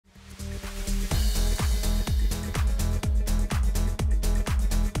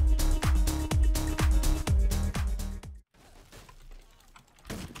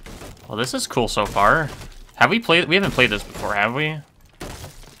Well, this is cool so far. Have we played? We haven't played this before, have we?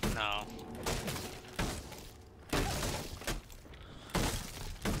 No.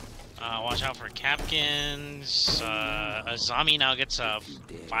 Watch out for Capkins. A zombie now gets a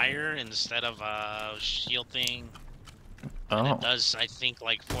fire instead of a shield thing. And it does, I think,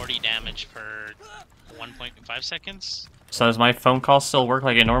 like 40 damage per 1.5 seconds. So does my phone call still work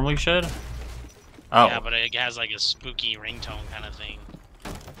like it normally should? Oh. Yeah, but it has like a spooky ringtone kind of thing.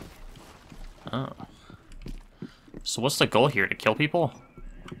 Oh. So what's the goal here? To kill people?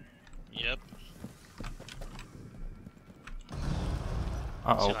 Yep.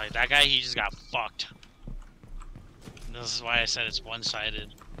 Uh-oh. See, like, that guy, he just got fucked. This is why I said it's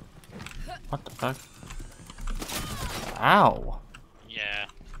one-sided. What the fuck? Ow. Yeah.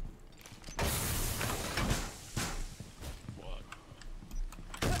 What?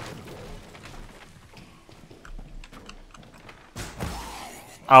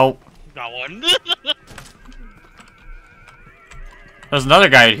 Oh. Got one. There's another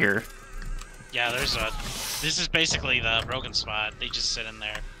guy in here. Yeah, there's a... This is basically the broken spot. They just sit in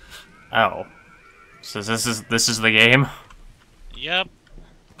there. Oh. So this is the game? Yep.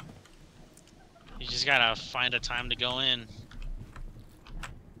 You just gotta find a time to go in.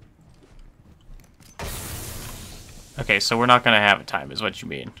 Okay, so we're not gonna have a time, is what you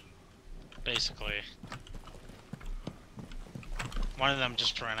mean. Basically. One of them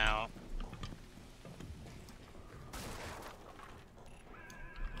just ran out.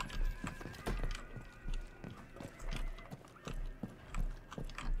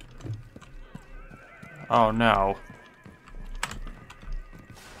 Oh no.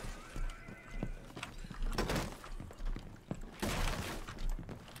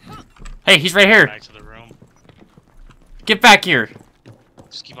 Hey, he's right here. Back to the room. Get back here.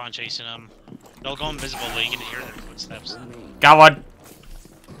 Just keep on chasing them. They'll go invisible, but you can hear their footsteps. Got one.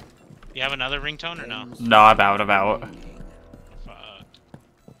 You have another ringtone or no? No, I'm out. Fuck.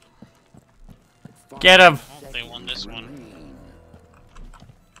 Get him. Oh, they won this one.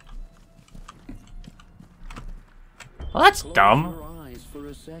 Well, that's dumb.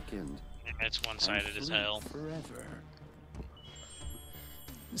 It's one-sided as hell.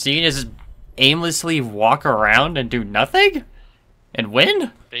 So you can just aimlessly walk around and do nothing? And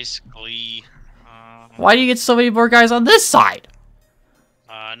win? Basically, Why do you get so many more guys on this side?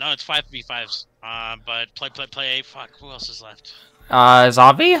 no, it's 5v5s. But play. Fuck, who else is left?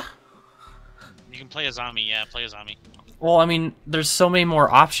 Zombie? You can play a zombie, yeah, play a zombie. Well, I mean, there's so many more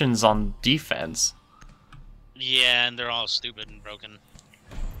options on defense. Yeah, and they're all stupid and broken.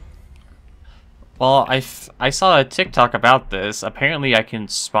 Well, I saw a TikTok about this. Apparently, I can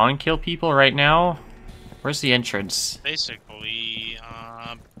spawn kill people right now. Where's the entrance? Basically,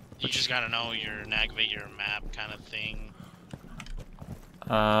 you just gotta know navigate your map kind of thing.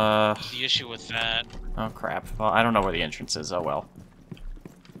 The issue with that. Oh crap. Well, I don't know where the entrance is. Oh well.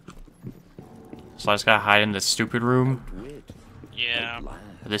 So I just gotta hide in this stupid room. Yeah.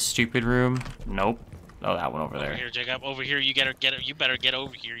 This stupid room. Nope. Oh, that one over there. Over here, Jacob. Over here. You better get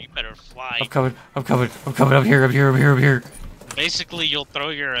over here. You better fly. I'm coming. I'm here. Basically, you'll throw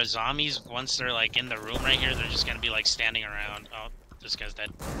your zombies once they're like in the room right here. They're just gonna be like standing around. Oh, this guy's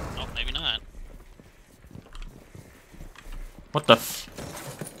dead. Oh, maybe not. What the f...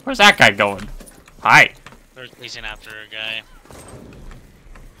 Where's that guy going? Hi. They're chasing after a guy.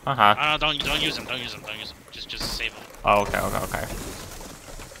 Uh-huh. Don't use him. Don't use him. Just save him. Oh, okay.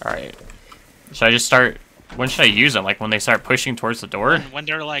 Alright. Should I just start... When should I use them? Like, when they start pushing towards the door? When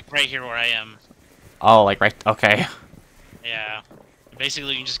they're, like, right here where I am. Oh, like, right... Okay. Yeah.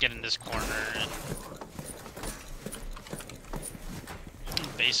 Basically, you can just get in this corner and...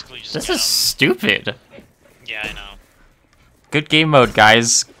 Basically, just This is stupid. Yeah, I know. Good game mode,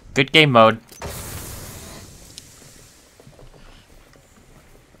 guys. Good game mode.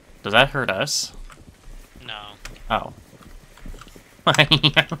 Does that hurt us? No. Oh. But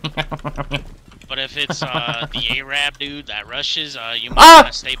if it's the Arab dude that rushes, you might want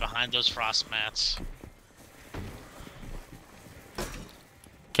to stay behind those frost mats.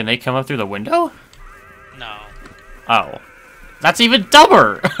 Can they come up through the window? No. Oh. That's even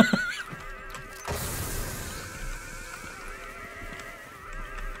dumber!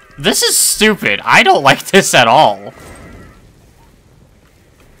 This is stupid. I don't like this at all.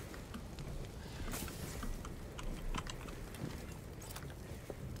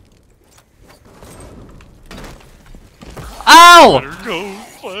 Ow! Go,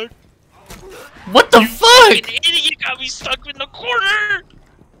 fuck. What the fuck? Idiot, you got me stuck in the corner!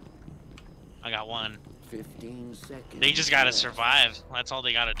 I got one. 15 seconds. They just gotta survive. That's all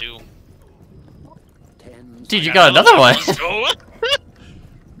they gotta do. Dude, you got another one. Let's go.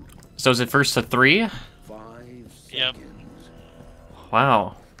 So is it first to 3? 5 Yep. seconds.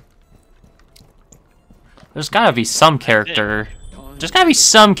 Wow. There's gotta be some character. There's gotta be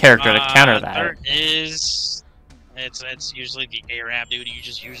some character to counter that. There is. It's usually the Arab dude. You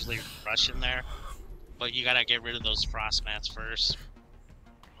just usually rush in there, but you gotta get rid of those frost mats first.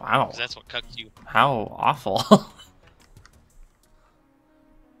 Wow. 'Cause that's what cuts you. How awful.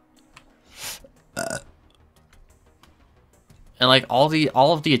 And like all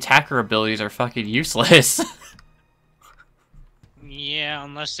of the attacker abilities are fucking useless. Yeah,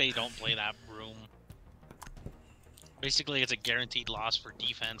 unless they don't play that room. Basically, it's a guaranteed loss for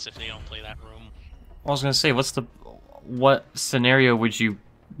defense if they don't play that room. I was gonna say, what scenario would you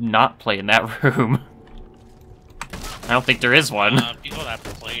not play in that room? I don't think there is one. People that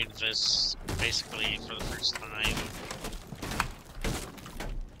played this basically for the first time.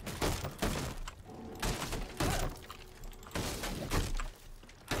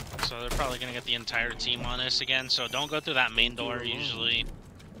 So they're probably gonna get the entire team on this again. So don't go through that main door usually.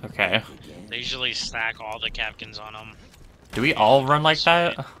 Okay. They usually stack all the Capkins on them. Do we all run like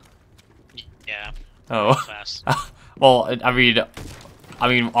that? Yeah. Oh. Fast. Well, I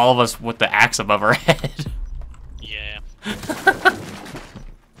mean, all of us with the axe above our head. Yeah.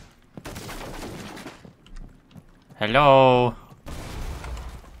 Hello.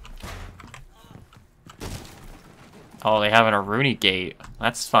 Oh, they have a Rooney gate.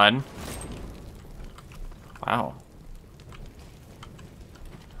 That's fun. Wow.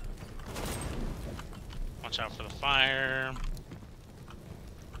 Watch out for the fire. I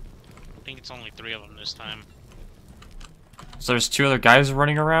think it's only 3 of them this time. So there's 2 other guys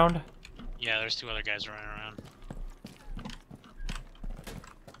running around? Yeah, there's 2 other guys running around.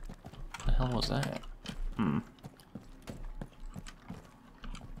 What the hell was that? Hmm.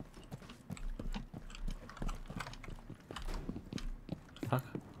 Fuck.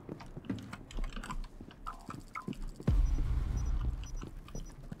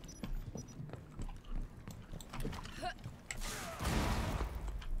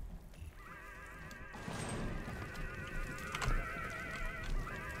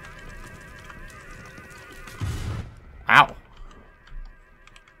 Ow.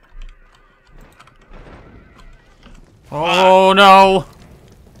 Oh no!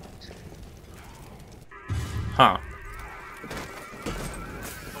 Huh.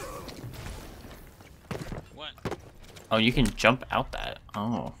 What? Oh, you can jump out that.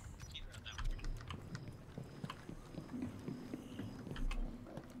 Oh.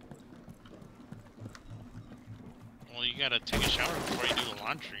 Well, you gotta take a shower before you do the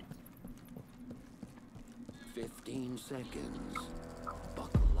laundry. 15 seconds.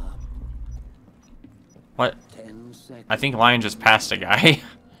 Buckle up. What? 10 seconds. I think Lion just passed a guy.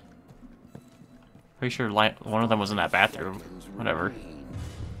 Pretty sure one of them was in that bathroom. Whatever.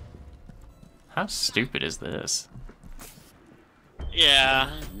 How stupid is this? Yeah.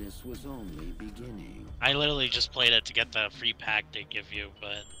 Madness was only beginning. I literally just played it to get the free pack they give you,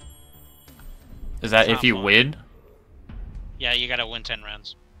 but... Is that It's if not you fun. win? Yeah, you gotta win 10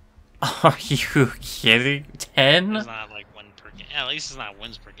 rounds. Are you kidding? 10? It's not like win per game. At least it's not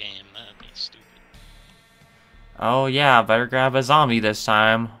wins per game. That'd be stupid. Oh yeah, better grab a zombie this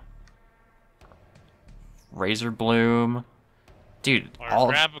time. Razor Bloom. Dude, Or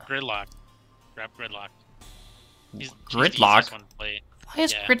grab a Gridlock. Grab Gridlock. He's the Gridlock? easiest one to play. Why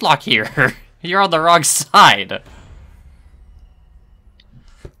is Yeah. Gridlock here? You're on the wrong side.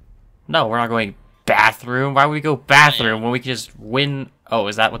 No, we're not going bathroom. Why would we go bathroom when we can just win? Oh,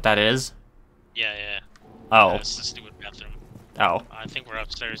 is that what that is? Yeah, yeah. Oh. That's the stupid bathroom. Oh. I think we're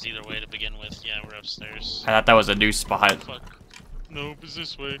upstairs either way to begin with. Yeah, we're upstairs. I thought that was a new spot. Fuck. Nope, it's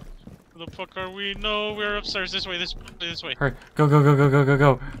this way. Where the fuck are we? No, we're upstairs. This way, this way, this way. Hurry. Go, go, go, go, go, go,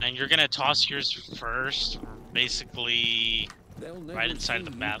 go. And you're gonna toss yours first, basically They'll never right inside see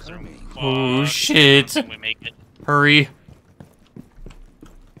the you bathroom. coming. Oh, Fuck, shit. I don't think we make it. Hurry.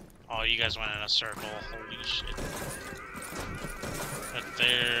 Oh, you guys went in a circle. Holy shit. Right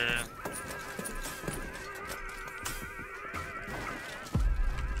there.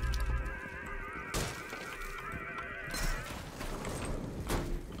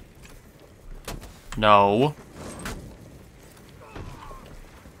 No.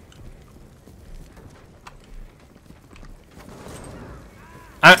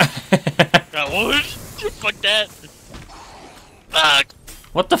 What? Fuck that. Fuck.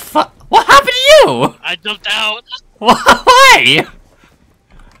 What the fuck? What happened to you? I jumped out. Why?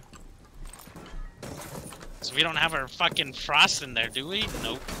 So we don't have our fucking frost in there, do we?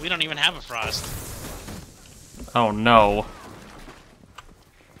 Nope. We don't even have a frost. Oh no.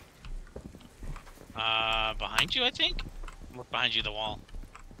 Behind you, I think? Look behind you, the wall.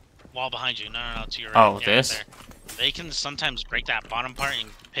 Wall behind you. No, to your Oh, right. this? Right there. They can sometimes break that bottom part and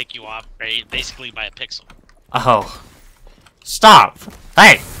pick you off basically by a pixel. Oh. Stop!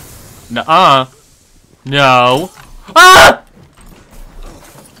 Hey! Nuh-uh. No. Ah!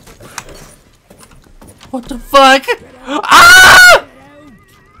 What the fuck? Ah!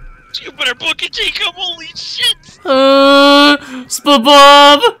 You better book it, Jacob! Holy shit!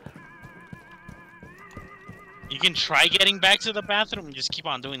 Spabob! You can try getting back to the bathroom and just keep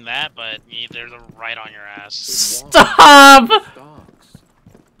on doing that, but they're right on your ass. Stop!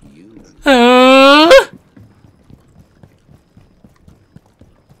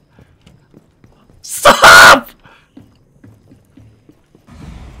 Stop!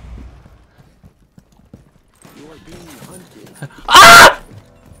 Ah!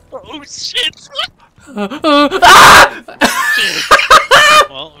 Oh shit! Ah!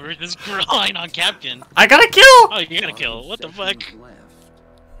 Well, we're just relying on Captain. I got a kill! Oh, you got a kill. What the fuck?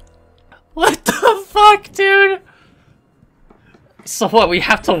 What the fuck, dude? So what, we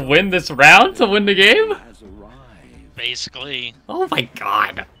have to win this round to win the game? Basically. Oh my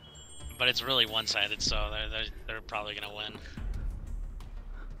god. But it's really one-sided, so they're probably gonna win.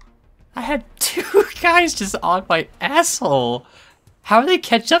 I had 2 guys just on my asshole. How do they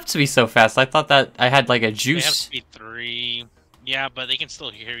catch up to me so fast? I thought that I had like a juice. They have speed 3. Yeah, but they can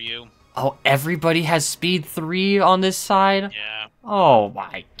still hear you. Oh, everybody has speed 3 on this side? Yeah. Oh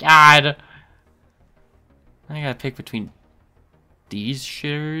my god. I gotta pick between these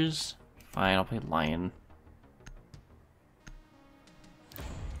shitters. Fine, I'll play Lion.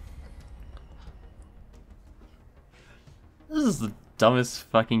 This is the dumbest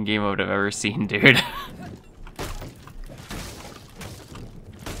fucking game mode I've ever seen, dude.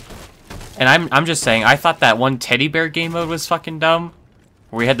 And I'm just saying, I thought that one teddy bear game mode was fucking dumb,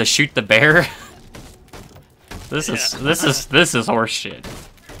 where we had to shoot the bear. This is horse shit.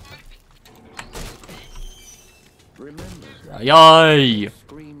 Yay!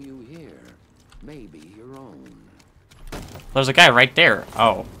 Scream you hear, maybe your own. There's a guy right there.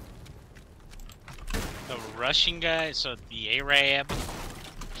 Oh. The Russian guy, so the Arab,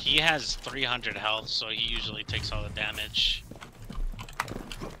 he has 300 health, so he usually takes all the damage.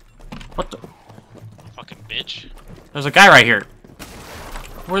 What the? Fucking bitch. There's a guy right here.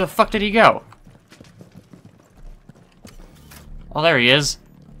 Where the fuck did he go? Oh, there he is.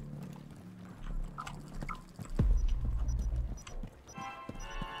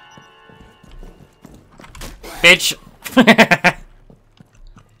 Bitch.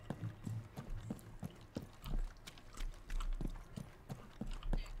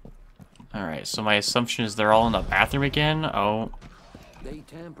 Alright, so my assumption is they're all in the bathroom again? Oh. They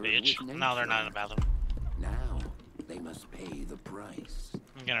tampered Bitch. with No, they're not in the nature. bathroom. Now they must pay the price.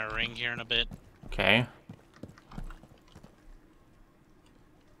 I'm gonna ring here in a bit. Okay.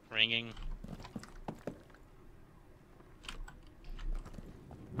 Ringing.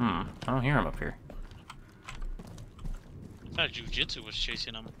 I don't hear him up here. I thought Jiu-Jitsu was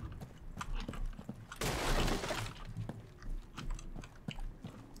chasing him.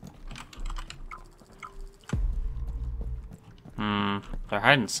 They're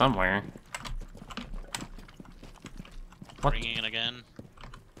hiding somewhere. What? Ringing again.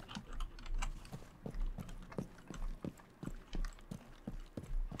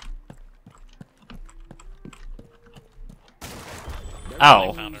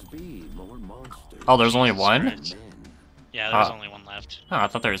 Oh. Found her. Oh, there's only one? Right. Yeah, there's only one left. Oh, I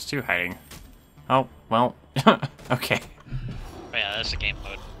thought there was 2 hiding. Oh, well. Okay. But yeah, that's a game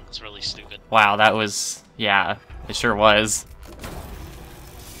mode. It's really stupid. Wow, that was... Yeah, it sure was.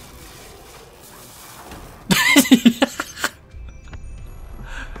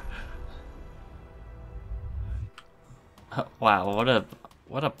 Wow,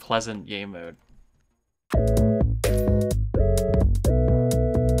 what a pleasant game mode.